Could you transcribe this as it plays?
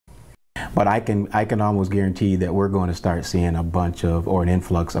But I can almost guarantee that we're going to start seeing a bunch of, or an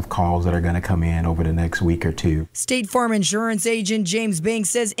influx of calls that are going to come in over the next week or two. State Farm insurance agent James Banks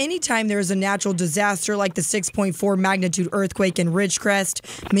says anytime there is a natural disaster like the 6.4 magnitude earthquake in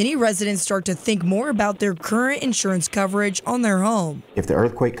Ridgecrest, many residents start to think more about their current insurance coverage on their home. If the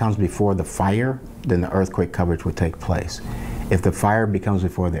earthquake comes before the fire, then the earthquake coverage would take place. If the fire becomes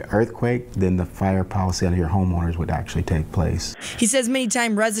before the earthquake, then the fire policy on your homeowners would actually take place. He says many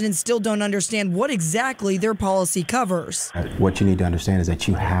times residents still don't understand what exactly their policy covers. What you need to understand is that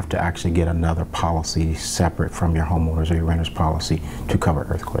you have to actually get another policy separate from your homeowners or your renter's policy to cover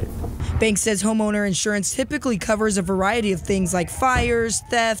earthquake. Banks says homeowner insurance typically covers a variety of things like fires,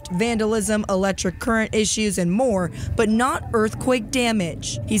 theft, vandalism, electric current issues, and more, but not earthquake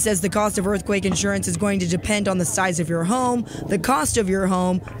damage. He says the cost of earthquake insurance is going to depend on the size of your home, the cost of your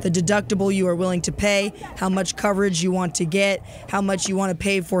home, the deductible you are willing to pay, how much coverage you want to get, how much you want to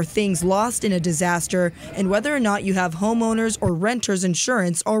pay for things lost in a disaster, and whether or not you have homeowners or renters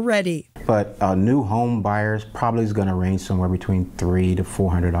insurance already. But new home buyers probably is going to range somewhere between $300 to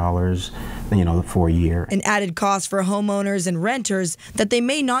 $400, for a year. An added cost for homeowners and renters that they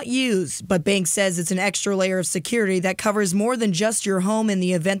may not use, but Banks says it's an extra layer of security that covers more than just your home in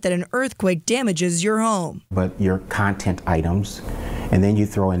the event that an earthquake damages your home. But your content items, and then you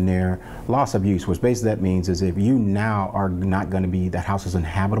throw in there loss of use, which basically that means is if you now are not going to be, that house is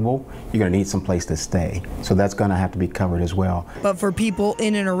uninhabitable, you're going to need some place to stay. So that's going to have to be covered as well. But for people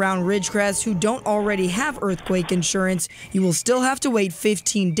in and around Ridgecrest who don't already have earthquake insurance, you will still have to wait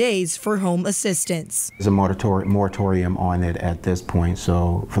 15 days for home assistance. There's a moratorium on it at this point,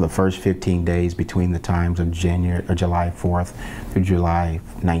 so for the first 15 days between the times of July 4th through July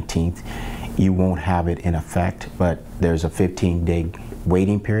 19th, you won't have it in effect, but there's a 15-day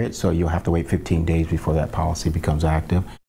waiting period, so you'll have to wait 15 days before that policy becomes active.